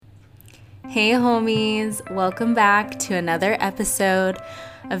Hey homies, welcome back to another episode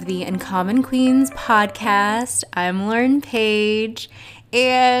of the Uncommon Queens podcast. I'm Lauren Page,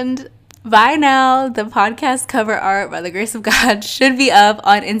 and by now the podcast cover art, by the grace of God, should be up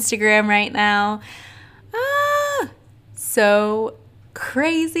on Instagram right now. So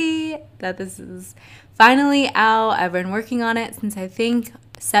crazy that this is finally out. I've been working on it since I think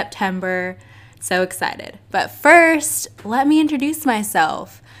September. So excited. But first, let me introduce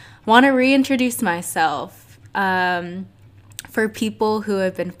myself. Want to reintroduce myself for people who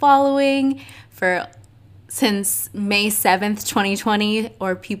have been following since May 7th, 2020,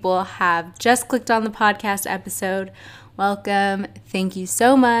 or people have just clicked on the podcast episode. Welcome. Thank you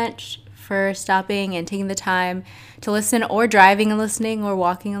so much for stopping and taking the time to listen, or driving and listening, or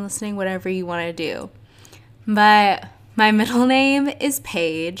walking and listening, whatever you want to do. But my middle name is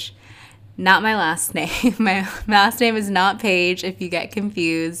Paige. Not my last name. My last name is not Page, if you get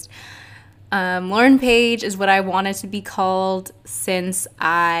confused. Lauren Page is what I wanted to be called since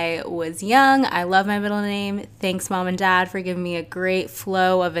I was young. I love my middle name. Thanks, Mom and Dad, for giving me a great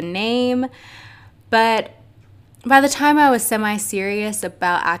flow of a name. But by the time I was semi-serious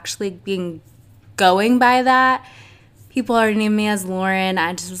about actually going by that, people already knew me as Lauren.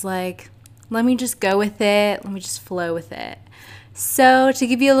 I just was like, let me just go with it. Let me just flow with it. So to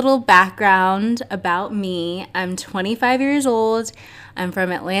give you a little background about me, I'm 25 years old. I'm from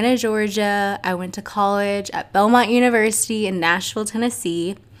Atlanta, Georgia. I went to college at Belmont University in Nashville,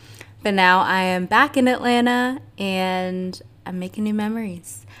 Tennessee. But now I am back in Atlanta and I'm making new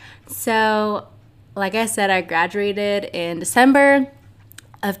memories. So, like I said, I graduated in December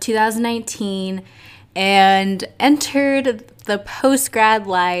of 2019 and entered the post-grad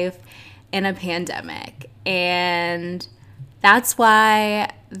life in a pandemic. And that's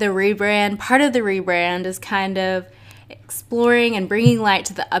why part of the rebrand is kind of exploring and bringing light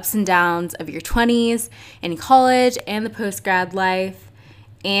to the ups and downs of your 20s in college and the post-grad life.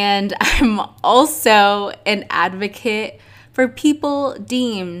 And I'm also an advocate for people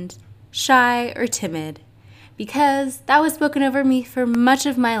deemed shy or timid, because that was spoken over me for much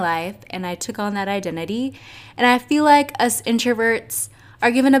of my life, and I took on that identity. And I feel like us introverts are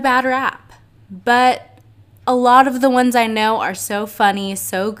given a bad rap. But a lot of the ones I know are so funny,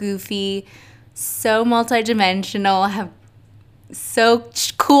 so goofy, so multidimensional, have so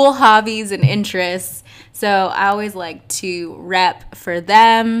cool hobbies and interests. So I always like to rep for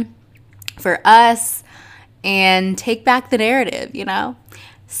them, for us, and take back the narrative, you know?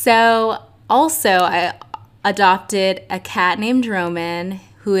 So also I adopted a cat named Roman,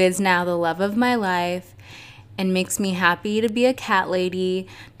 who is now the love of my life and makes me happy to be a cat lady,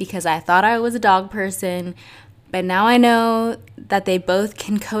 because I thought I was a dog person. But now I know that they both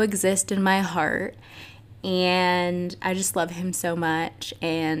can coexist in my heart, and I just love him so much.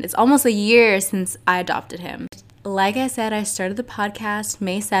 And it's almost a year since I adopted him. Like I said, I started the podcast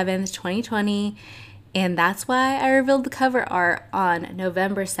May 7th, 2020, and that's why I revealed the cover art on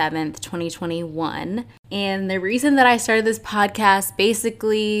November 7th, 2021. And the reason that I started this podcast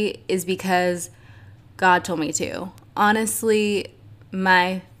basically is because God told me to. Honestly,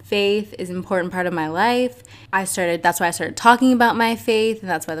 my faith is an important part of my life. That's why I started talking about my faith, and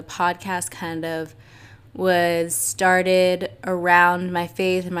that's why the podcast kind of was started around my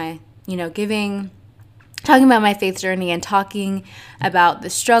faith and my, talking about my faith journey and talking about the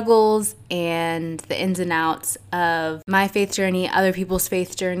struggles and the ins and outs of my faith journey, other people's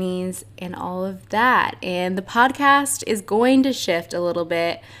faith journeys, and all of that. And the podcast is going to shift a little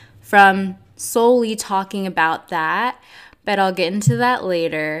bit from solely talking about that, but I'll get into that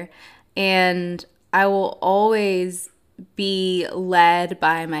later. And I will always be led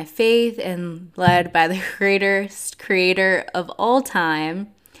by my faith and led by the greatest creator of all time,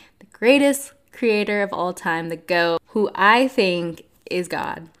 the greatest creator of all time, the GOAT, who I think is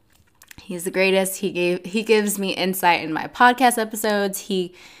God. He's the greatest. He gives me insight in my podcast episodes.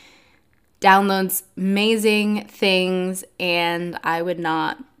 He downloads amazing things, and I would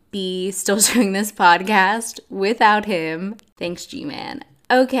not be still doing this podcast without him. Thanks, G-Man.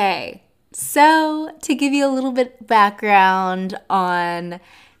 Okay, so to give you a little bit background on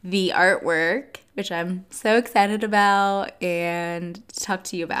the artwork, which I'm so excited about, and to talk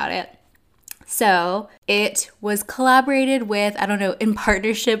to you about it. So it was collaborated with, in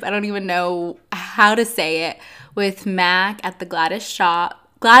partnership, I don't even know how to say it, with Mac at the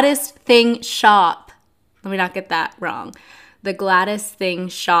Gladys Thing Shop. Let me not get that wrong. The Gladys Thing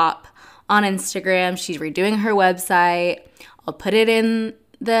Shop on Instagram. She's redoing her website. I'll put it in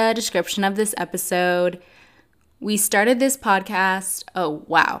the description of this episode. We started this podcast. Oh,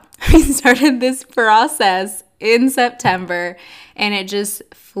 wow. We started this process in September, and it just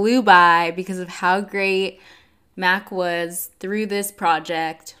flew by because of how great Mac was through this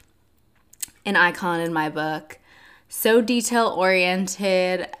project. An icon in my book. So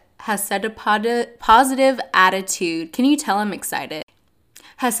detail-oriented, has such a positive attitude. Can you tell I'm excited?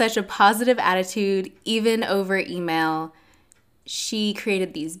 Has such a positive attitude, even over email. She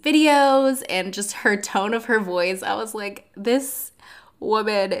created these videos, and just her tone of her voice, I was like, this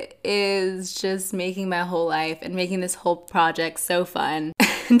woman is just making my whole life and making this whole project so fun.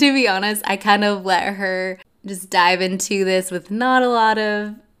 To be honest, I kind of let her just dive into this with not a lot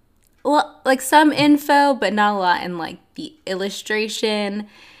of, like some info, but not a lot in like the illustration.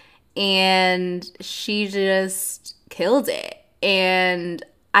 And she just killed it. And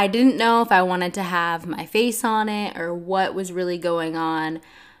I didn't know if I wanted to have my face on it or what was really going on.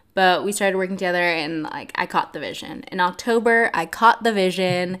 But we started working together, and like I caught the vision. In October, I caught the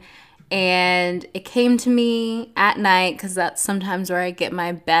vision, and it came to me at night, because that's sometimes where I get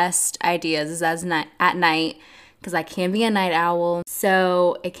my best ideas, is at night, because I can be a night owl.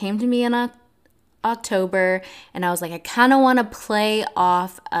 So it came to me in October, and I was like, I kind of want to play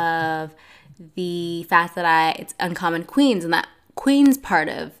off of the fact that it's Uncommon Queens, and that Queens part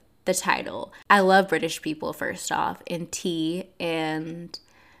of the title. I love British people, first off, and tea, and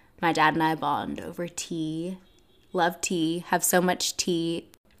my dad and I bond over tea. Love tea, have so much tea.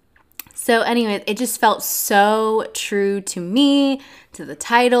 So anyways, it just felt so true to me, to the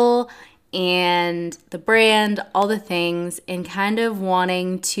title, and the brand, all the things, and kind of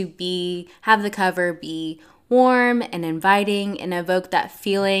wanting to have the cover be warm and inviting and evoke that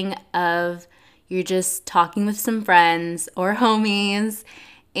feeling of you're just talking with some friends or homies,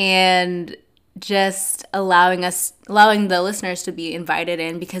 and just allowing the listeners to be invited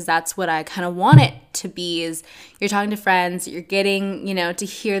in, because that's what I kind of want it to be, is you're talking to friends, you're getting, to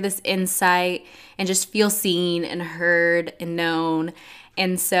hear this insight and just feel seen and heard and known.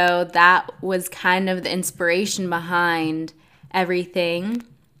 And so that was kind of the inspiration behind everything.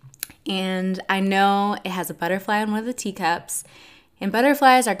 And I know it has a butterfly on one of the teacups. And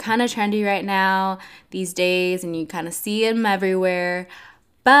butterflies are kind of trendy right now these days, and you kind of see them everywhere.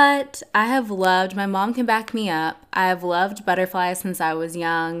 But I have loved, my mom can back me up, I have loved butterflies since I was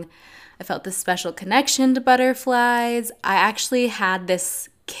young. I felt this special connection to butterflies. I actually had this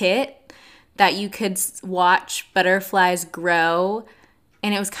kit that you could watch butterflies grow,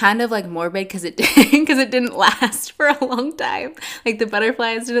 and it was kind of like morbid because it didn't last for a long time. Like the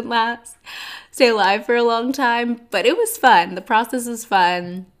butterflies didn't stay alive for a long time, but it was fun. The process was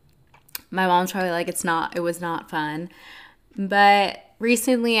fun. My mom's probably like, it was not fun. But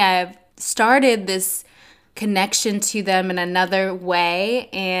recently I've started this connection to them in another way,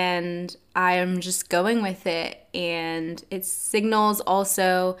 and I am just going with it. And it signals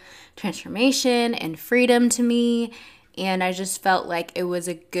also transformation and freedom to me. And I just felt like it was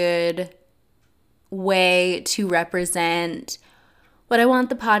a good way to represent what I want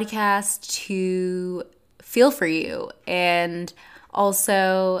the podcast to feel for you. And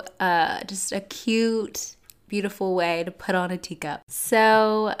also just a cute, beautiful way to put on a teacup.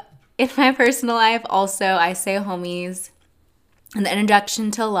 So in my personal life, also, I say homies in the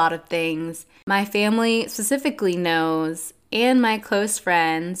introduction to a lot of things. My family specifically knows, and my close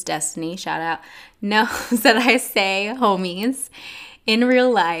friends, Destiny, shout out, knows that I say homies in real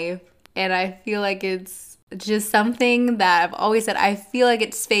life. And I feel like it's just something that I've always said. I feel like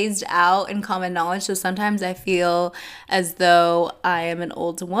it's phased out in common knowledge. So sometimes I feel as though I am an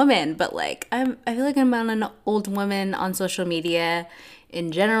old woman, but like I feel like I'm an old woman on social media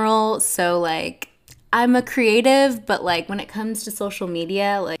in general. So like I'm a creative, but like when it comes to social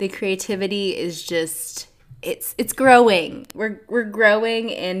media, like the creativity is just it's growing. We're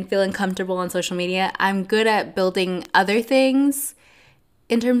growing and feeling comfortable on social media. I'm good at building other things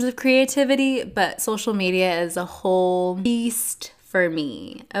in terms of creativity, but social media is a whole beast for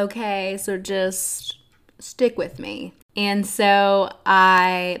me. Okay, so just stick with me. And so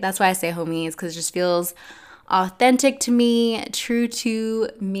that's why I say homies, because it just feels authentic to me, true to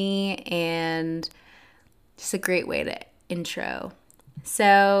me, and just a great way to intro.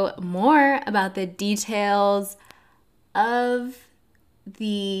 So more about the details of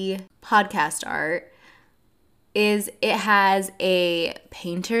the podcast art is it has a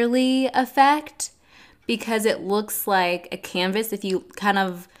painterly effect because it looks like a canvas. If you kind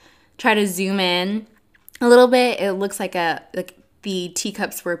of try to zoom in a little bit, it looks like the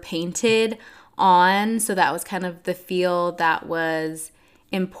teacups were painted on. So that was kind of the feel that was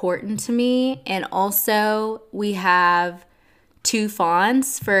important to me. And also we have 2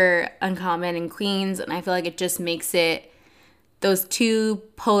 fonts for Uncommon and Queens, and I feel like it just makes it those two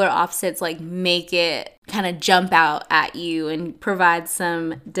polar opposites like make it kind of jump out at you and provide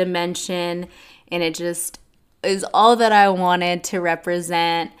some dimension. And it just is all that I wanted to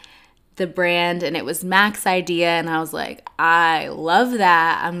represent the brand. And it was Mac's idea. And I was like, I love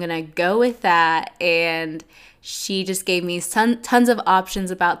that. I'm going to go with that. And she just gave me tons of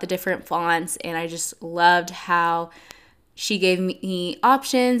options about the different fonts. And I just loved how she gave me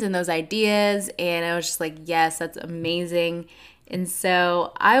options and those ideas. And I was just like, yes, that's amazing. And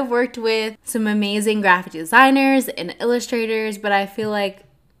so I've worked with some amazing graphic designers and illustrators, but I feel like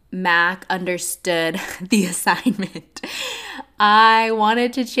Mac understood the assignment. I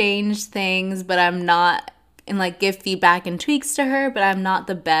wanted to change things, but I'm not, and like give feedback and tweaks to her, but I'm not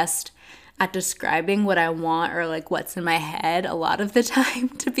the best at describing what I want or like what's in my head a lot of the time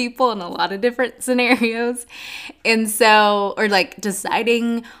to people in a lot of different scenarios. And so, or like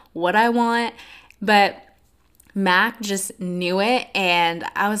deciding what I want, but Mac just knew it. And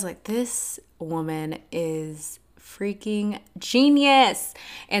I was like, this woman is freaking genius.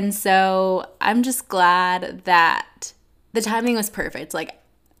 And so I'm just glad that the timing was perfect. Like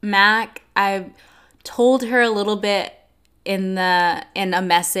Mac, I told her a little bit in a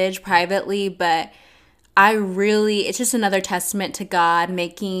message privately, but it's just another testament to God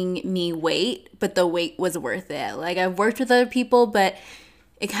making me wait, but the wait was worth it. Like I've worked with other people, but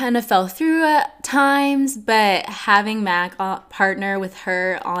it kind of fell through at times, but having Mac partner with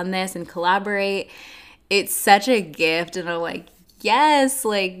her on this and collaborate, it's such a gift. And I'm like, yes,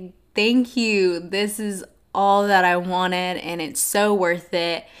 like, thank you. This is all that I wanted, and it's so worth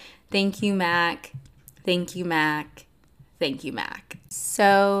it. Thank you, Mac. Thank you, Mac. Thank you, Mac.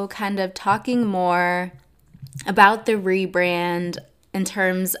 So kind of talking more about the rebrand in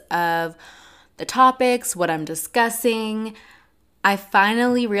terms of the topics, what I'm discussing, I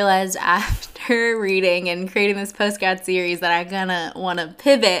finally realized after reading and creating this postgrad series that I'm gonna want to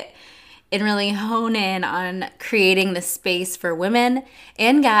pivot and really hone in on creating the space for women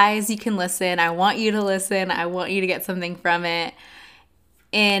and guys. You can listen. I want you to listen. I want you to get something from it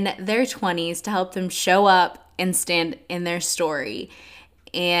in their 20s to help them show up and stand in their story.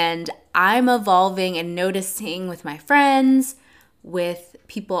 And I'm evolving and noticing with my friends, with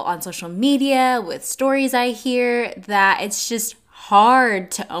people on social media, with stories I hear, that it's just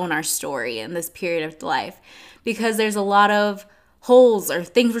hard to own our story in this period of life because there's a lot of holes or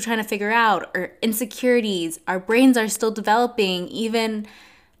things we're trying to figure out or insecurities. Our brains are still developing even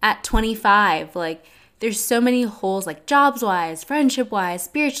at 25. Like there's so many holes, like jobs-wise, friendship-wise,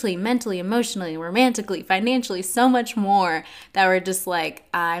 spiritually, mentally, emotionally, romantically, financially, so much more that we're just like,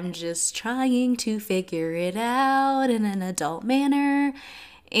 I'm just trying to figure it out in an adult manner.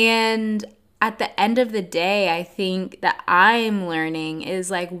 And at the end of the day, I think that I'm learning is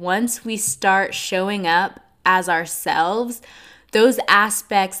like once we start showing up as ourselves, those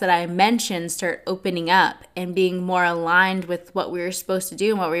aspects that I mentioned start opening up and being more aligned with what we were supposed to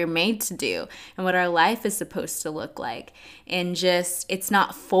do and what we were made to do and what our life is supposed to look like. And just, it's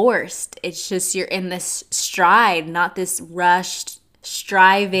not forced. It's just you're in this stride, not this rushed,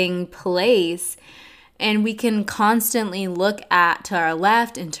 striving place. And we can constantly look to our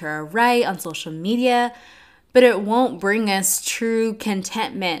left and to our right on social media, but it won't bring us true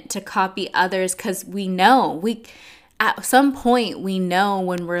contentment to copy others because at some point we know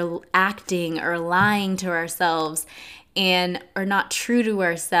when we're acting or lying to ourselves and are not true to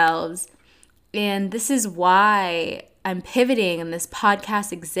ourselves. And this is why I'm pivoting and this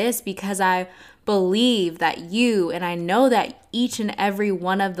podcast exists, because I believe that you, and I know that each and every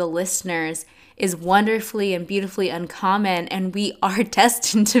one of the listeners is wonderfully and beautifully uncommon, and we are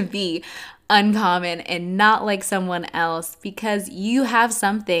destined to be uncommon and not like someone else, because you have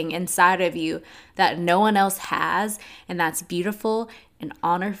something inside of you that no one else has, and that's beautiful and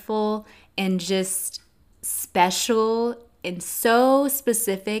honorful and just special and so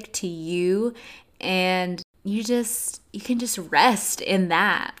specific to you. And you can just rest in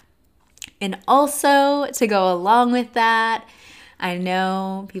that. And also, to go along with that, I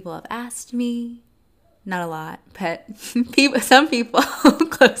know people have asked me, not a lot, but some people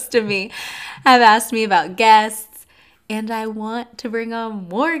close to me have asked me about guests, and I want to bring on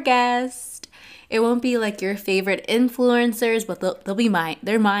more guests. It won't be like your favorite influencers, but they're my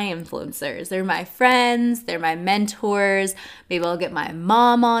influencers. They're my friends. They're my mentors. Maybe I'll get my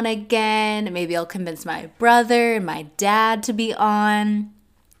mom on again. Maybe I'll convince my brother and my dad to be on.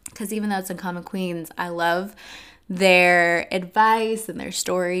 Because even though it's Uncommon Queens, I love their advice and their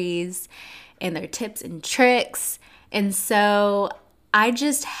stories and their tips and tricks. And so I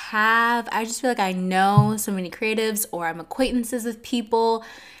just feel like I know so many creatives, or I'm acquaintances with people,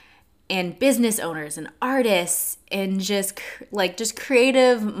 and business owners and artists and just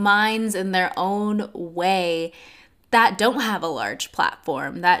creative minds in their own way that don't have a large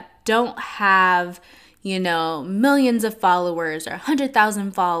platform, that don't have, millions of followers or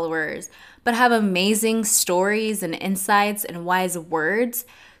 100,000 followers, but have amazing stories and insights and wise words.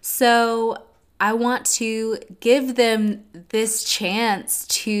 So I want to give them this chance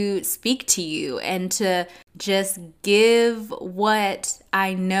to speak to you and to just give what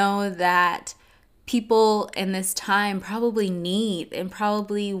I know that people in this time probably need and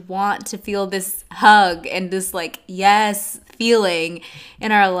probably want to feel this hug and this yes feeling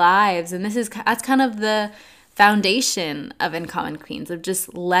in our lives. And that's kind of the foundation of Uncommon Queens, of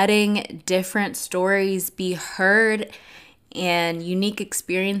just letting different stories be heard and unique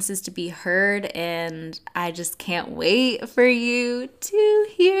experiences to be heard, and I just can't wait for you to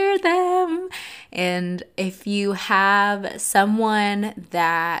hear them. And if you have someone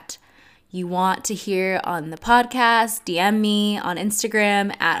that you want to hear on the podcast, DM me on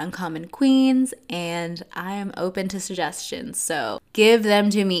Instagram at Uncommon Queens, and I am open to suggestions. So give them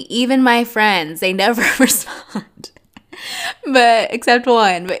to me. Even my friends, they never respond. But except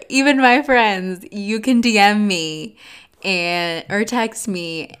one, but even my friends, you can DM me or text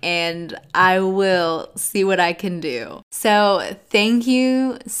me and I will see what I can do. So thank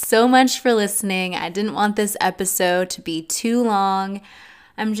you so much for listening. I didn't want this episode to be too long.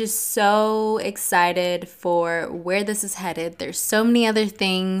 I'm just so excited for where this is headed. There's so many other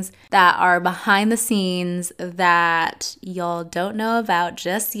things that are behind the scenes that y'all don't know about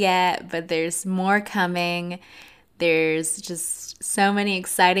just yet, but there's more coming. There's just so many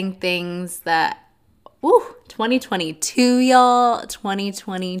exciting things that 2022, y'all.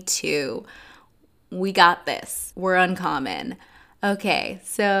 2022. We got this. We're uncommon. Okay,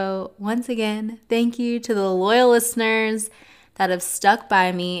 so once again, thank you to the loyal listeners that have stuck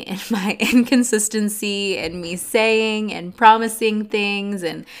by me in my inconsistency and me saying and promising things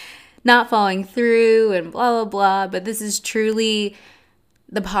and not following through and blah, blah, blah. But this is truly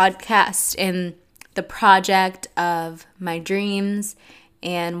the podcast and the project of my dreams.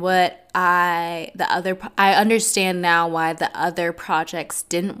 And I understand now why the other projects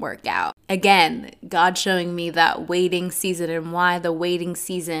didn't work out. Again, God showing me that waiting season and why the waiting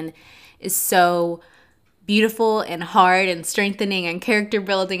season is so beautiful and hard and strengthening and character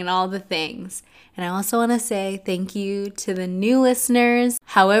building and all the things. And I also want to say thank you to the new listeners.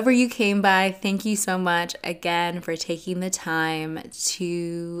 However you came by, thank you so much again for taking the time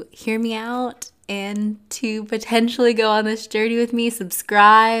to hear me out and to potentially go on this journey with me.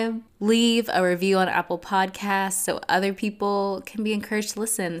 Subscribe, leave a review on Apple Podcasts so other people can be encouraged to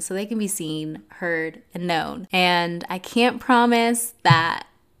listen, so they can be seen, heard, and known. And I can't promise that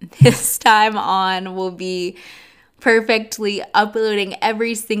this time on will be perfectly uploading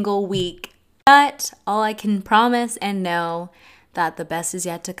every single week, but all I can promise and know that the best is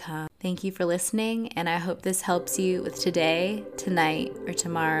yet to come. Thank you for listening, and I hope this helps you with today, tonight, or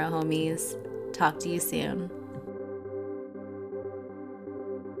tomorrow, homies. Talk to you soon.